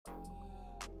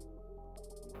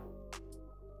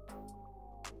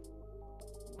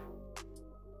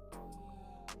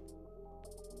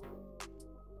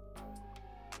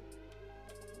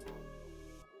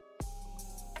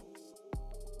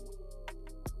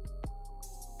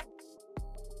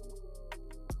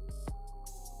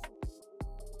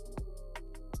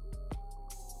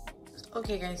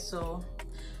Okay guys, so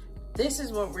this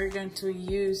is what we're going to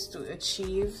use to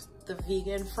achieve the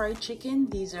vegan fried chicken.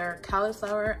 These are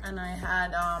cauliflower, and I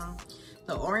had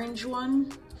the orange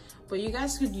one, but you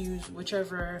guys could use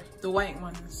whichever, the white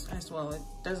ones as well, it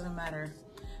doesn't matter.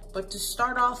 But to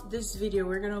start off this video,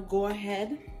 we're gonna go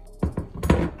ahead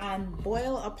and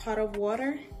boil a pot of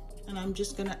water, and I'm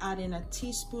just gonna add in a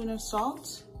teaspoon of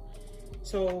salt.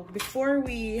 So before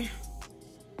we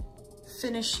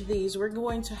finish these, we're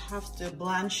going to have to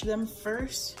blanch them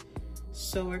first.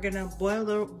 So we're gonna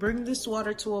bring this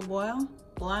water to a boil,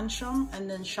 blanch them, and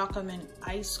then shock them in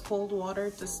ice cold water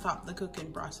to stop the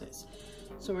cooking process.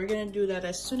 So we're gonna do that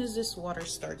as soon as this water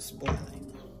starts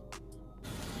boiling.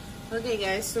 Okay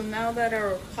guys, so now that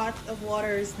our pot of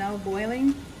water is now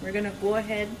boiling, we're gonna go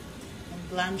ahead and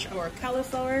blanch our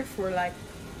cauliflower for like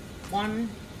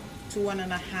 1 to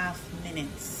 1.5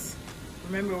 minutes.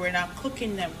 Remember, we're not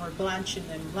cooking them, we're blanching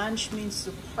them. Blanch means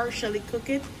to partially cook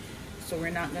it. So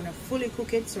we're not gonna fully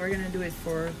cook it. So we're gonna do it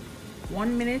for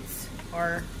 1 minute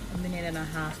or 1.5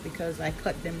 minutes because I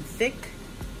cut them thick.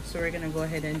 So we're gonna go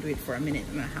ahead and do it for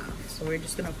 1.5 minutes. So we're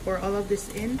just gonna pour all of this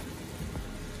in.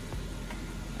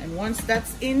 And once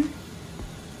that's in,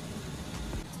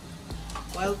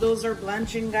 while those are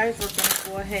blanching guys, we're gonna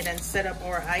go ahead and set up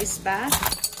our ice bath.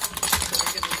 So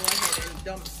we're gonna go ahead and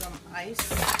dump some ice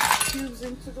cubes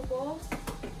into the bowl.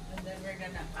 And then we're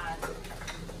gonna add a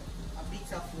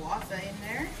bit of water in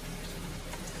there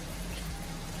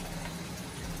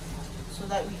so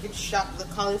that we can shock the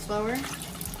cauliflower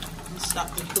and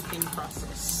stop the cooking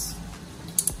process.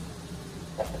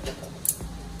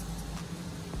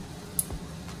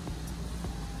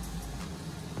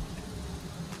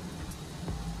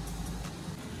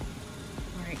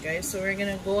 Alright guys, so we're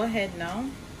gonna go ahead now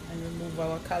and remove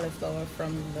our cauliflower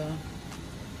from the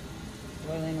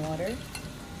boiling water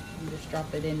and just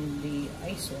drop it in the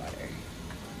ice water.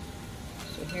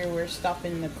 So here we're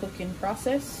stopping the cooking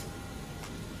process.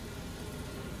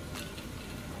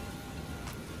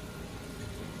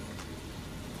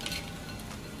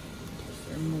 Just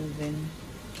removing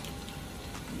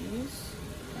these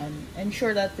and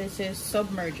ensure that this is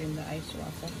submerging the ice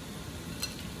water.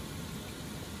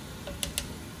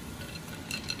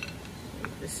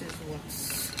 This is what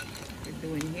we're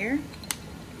doing here.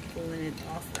 Pulling it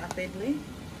off rapidly.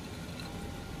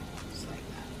 Just like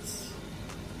that.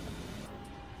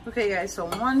 Okay guys, so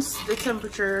once the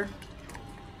temperature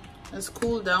has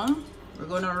cooled down, we're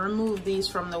going to remove these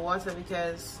from the water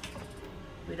because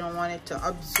we don't want it to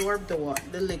absorb the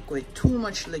liquid, too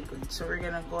much liquid. So we're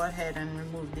going to go ahead and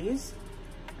remove these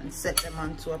and set them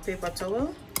onto a paper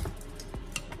towel.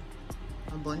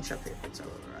 A bunch of paper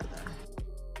towel rather.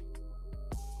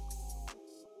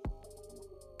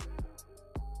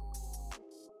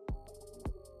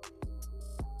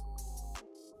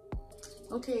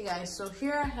 Okay guys, so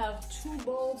here I have 2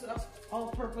 bowls of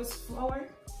all-purpose flour,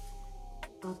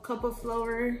 a cup of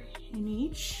flour in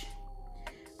each,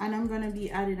 and I'm gonna be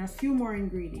adding a few more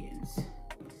ingredients.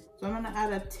 So I'm gonna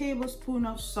add a tablespoon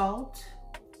of salt,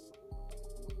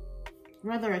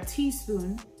 rather a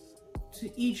teaspoon,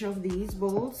 to each of these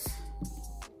bowls.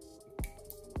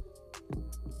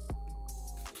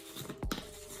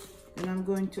 And I'm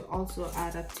going to also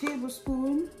add a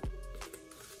tablespoon,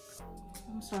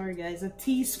 I'm sorry guys, a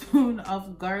teaspoon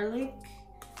of garlic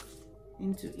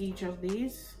into each of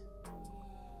these.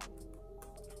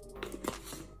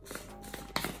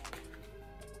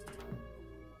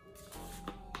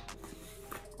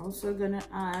 Also gonna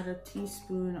add a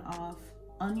teaspoon of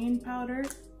onion powder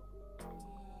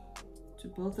to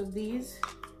both of these.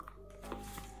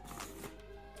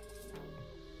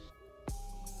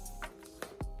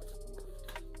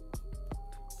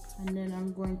 And then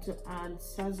I'm going to add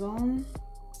Sazon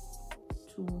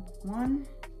to 1.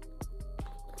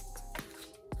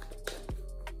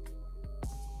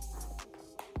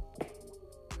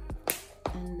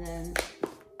 And then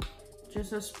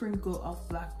just a sprinkle of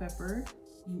black pepper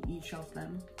in each of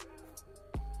them.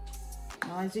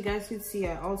 Now as you guys can see,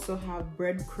 I also have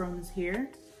breadcrumbs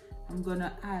here. I'm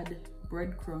gonna add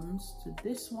breadcrumbs to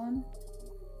this one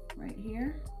right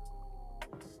here.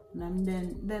 And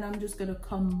then I'm just gonna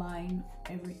combine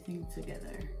everything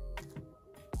together.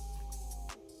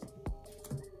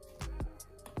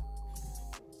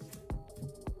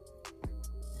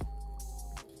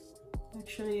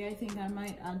 Actually, I think I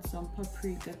might add some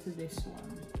paprika to this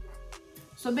one.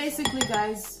 So basically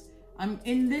guys,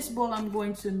 in this bowl I'm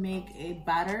going to make a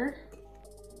batter,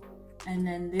 and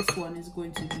then this one is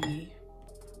going to be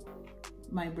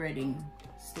my breading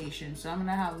station. So I'm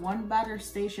gonna have 1 batter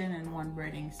station and 1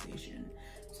 breading station.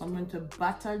 So I'm going to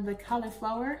batter the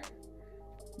cauliflower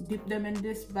dip them in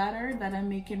this batter that I'm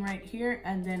making right here,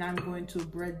 and then I'm going to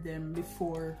bread them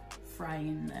before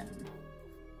frying them.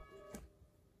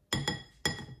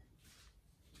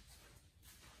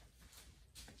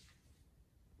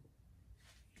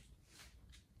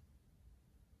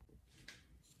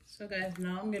 So guys,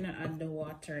 now I'm gonna add the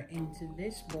water into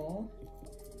this bowl,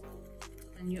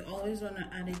 and you always want to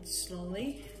add it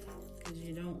slowly because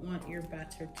you don't want your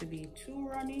batter to be too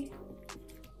runny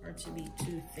or to be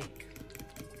too thick,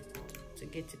 to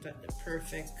get it at the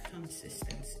perfect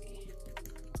consistency.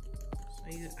 So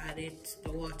you add it,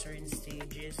 the water in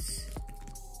stages.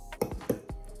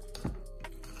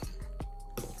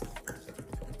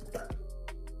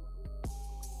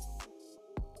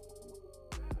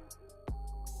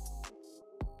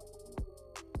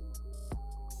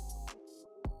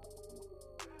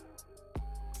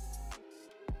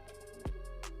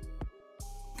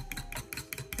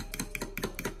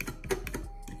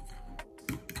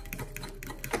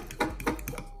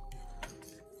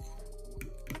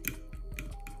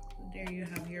 There you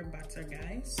have your batter,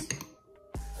 guys.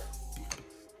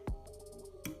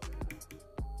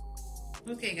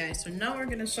 Okay guys, so now we're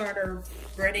gonna start our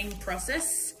breading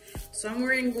process. So I'm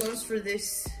wearing gloves for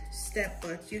this step,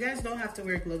 but you guys don't have to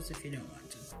wear gloves if you don't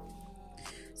want to.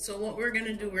 So what we're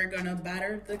gonna do, we're gonna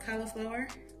batter the cauliflower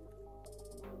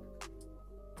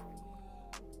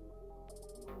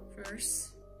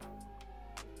first.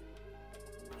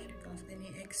 Shake off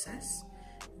any excess,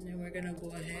 and then we're gonna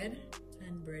go ahead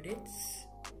and bread it.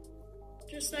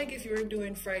 Just like if you were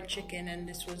doing fried chicken and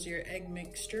this was your egg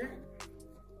mixture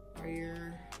or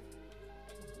your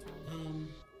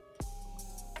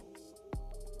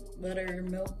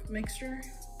buttermilk mixture.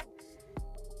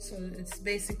 So it's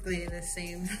basically the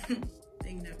same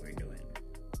thing that we're doing.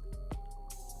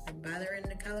 We're battering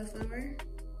the cauliflower,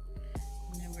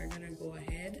 and then we're gonna go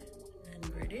ahead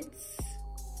and bread it.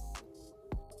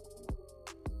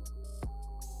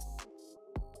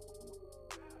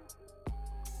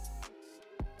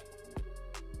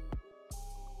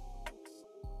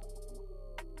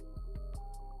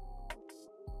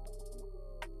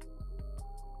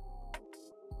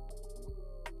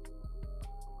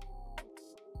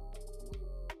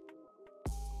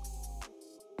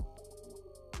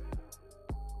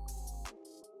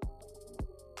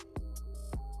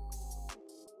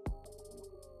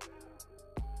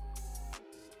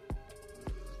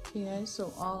 Okay guys,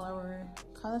 so all our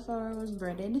cauliflower was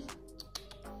breaded.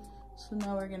 So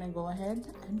now we're gonna go ahead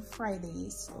and fry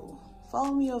these. So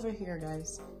follow me over here,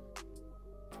 guys.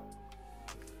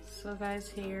 So guys,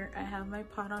 here I have my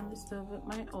pot on the stove with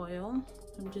my oil.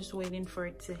 I'm just waiting for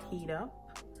it to heat up.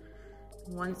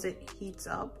 Once it heats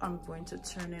up, I'm going to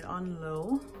turn it on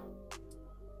low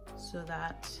so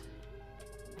that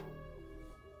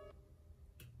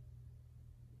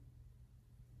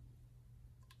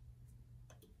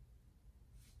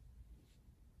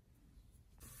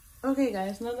okay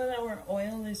guys, now that our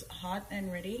oil is hot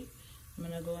and ready, I'm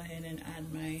gonna go ahead and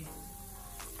add my,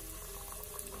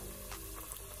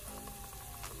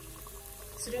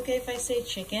 is it okay if I say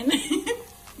chicken?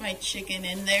 My chicken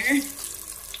in there.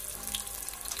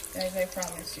 Guys, I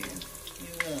promise you,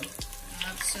 you will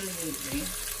absolutely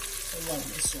love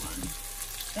this one.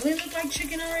 Doesn't it look like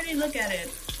chicken already? Look at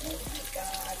it. Oh my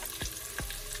God.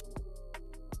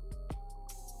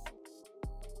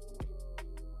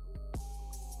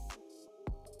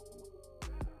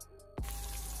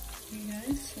 Okay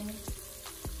guys, so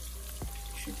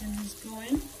chicken is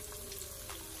going.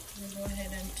 We'll go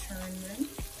ahead and turn them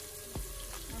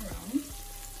around.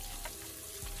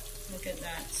 Look at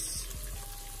that.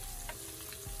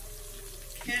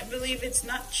 Can't believe it's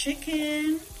not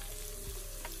chicken.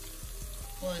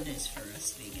 Well, it is for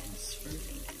us vegans, for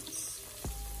vegans.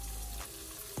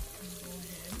 Go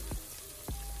ahead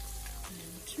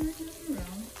and turn them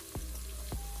around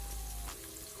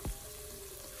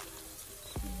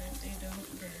so that they don't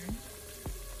burn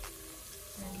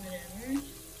or whatever.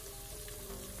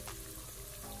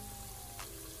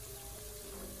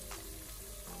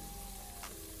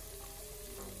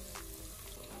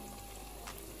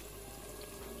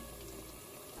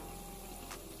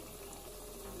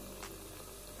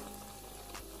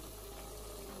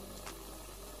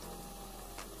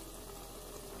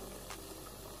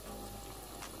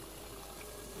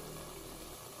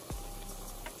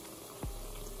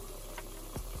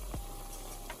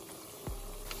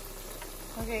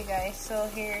 Okay guys, so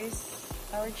here's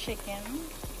our chicken.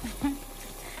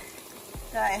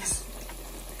 Guys,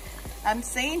 I'm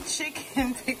saying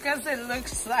chicken because it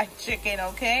looks like chicken,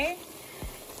 okay?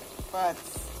 But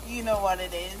you know what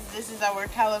it is. This is our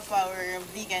cauliflower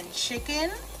vegan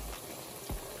chicken.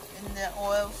 in the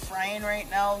oil frying right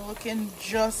now, looking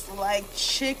just like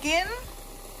chicken.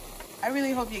 I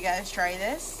really hope you guys try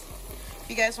this. If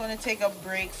you guys want to take a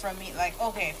break from meat, like,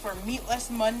 okay, for Meatless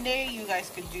Monday, you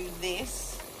guys could do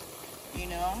this, you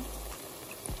know,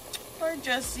 or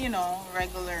just, you know,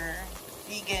 regular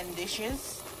vegan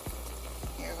dishes.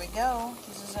 Here we go.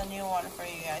 This is a new one for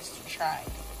you guys to try.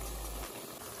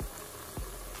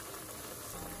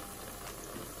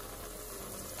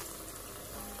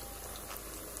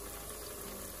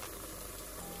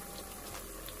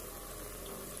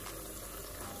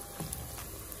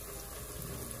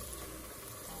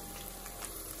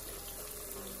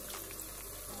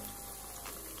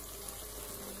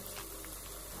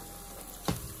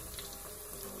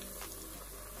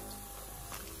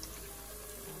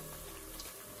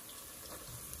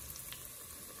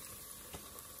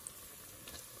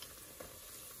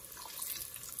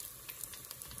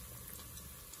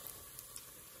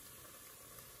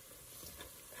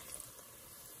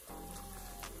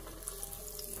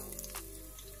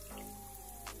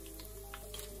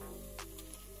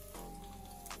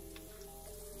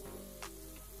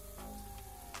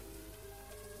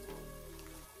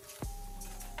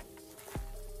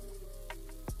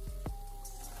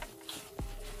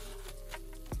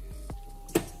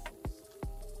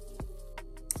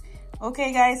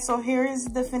 Okay guys, so here is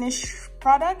the finished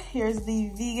product. Here's the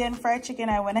vegan fried chicken.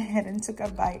 I went ahead and took a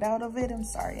bite out of it. I'm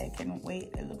sorry, I couldn't wait.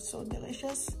 It looks so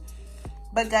delicious.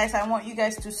 But guys, I want you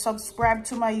guys to subscribe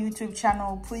to my YouTube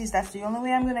channel, please. That's the only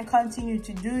way I'm going to continue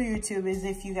to do YouTube, is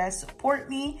if you guys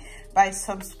support me by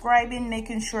subscribing,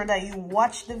 making sure that you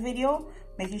watch the video,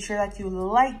 making sure that you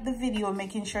like the video,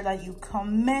 making sure that you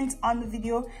comment on the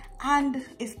video, and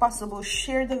if possible,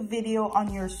 share the video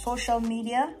on your social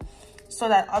media, so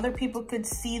that other people could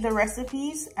see the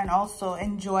recipes and also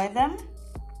enjoy them.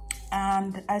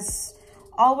 And as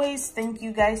always, thank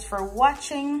you guys for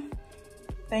watching.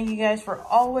 Thank you guys for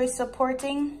always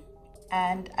supporting.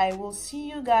 And I will see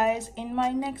you guys in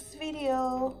my next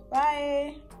video.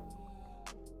 Bye.